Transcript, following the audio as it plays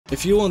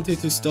If you wanted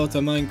to start a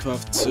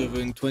Minecraft server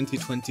in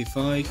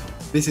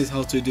 2025, this is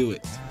how to do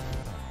it.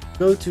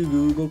 Go to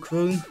Google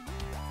Chrome,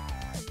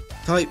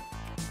 type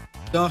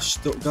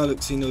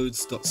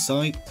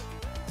 /.galaxynodes.site,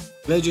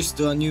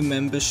 register a new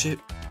membership,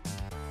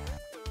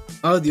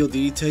 add your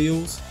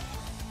details,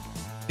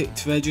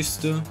 hit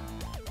register.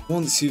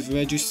 Once you've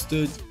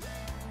registered,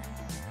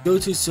 go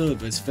to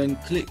servers, then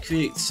click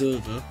create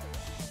server,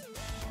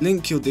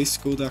 link your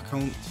Discord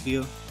account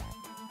here,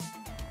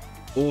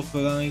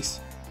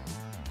 authorize.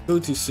 Go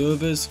to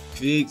servers,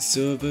 create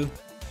server,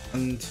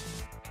 and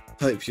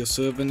type your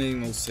server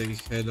name. I'll say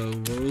hello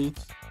world.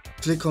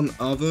 Click on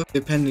other,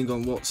 depending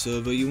on what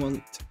server you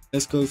want.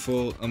 Let's go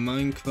for a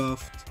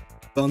Minecraft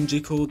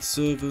bungee cord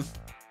server.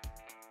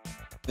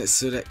 Let's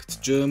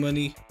select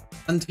Germany.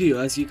 And here,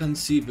 as you can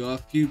see, there are a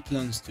few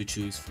plans to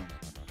choose from.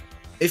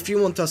 If you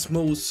want a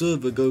small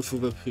server, go for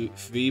the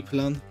free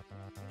plan.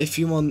 If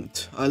you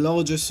want a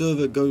larger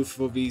server, go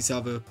for these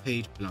other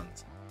paid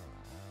plans.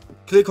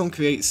 Click on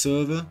create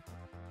server.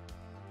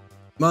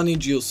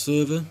 Manage your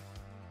server,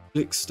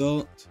 click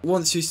start.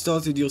 Once you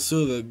started your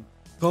server,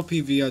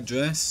 copy the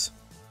address,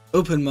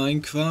 open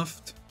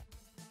Minecraft,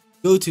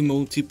 go to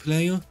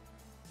multiplayer,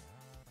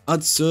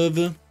 add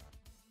server,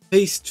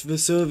 paste the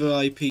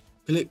server IP,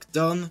 click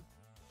done,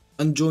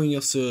 and join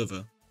your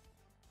server.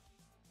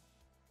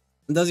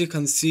 And as you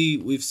can see,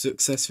 we've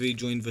successfully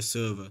joined the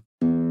server.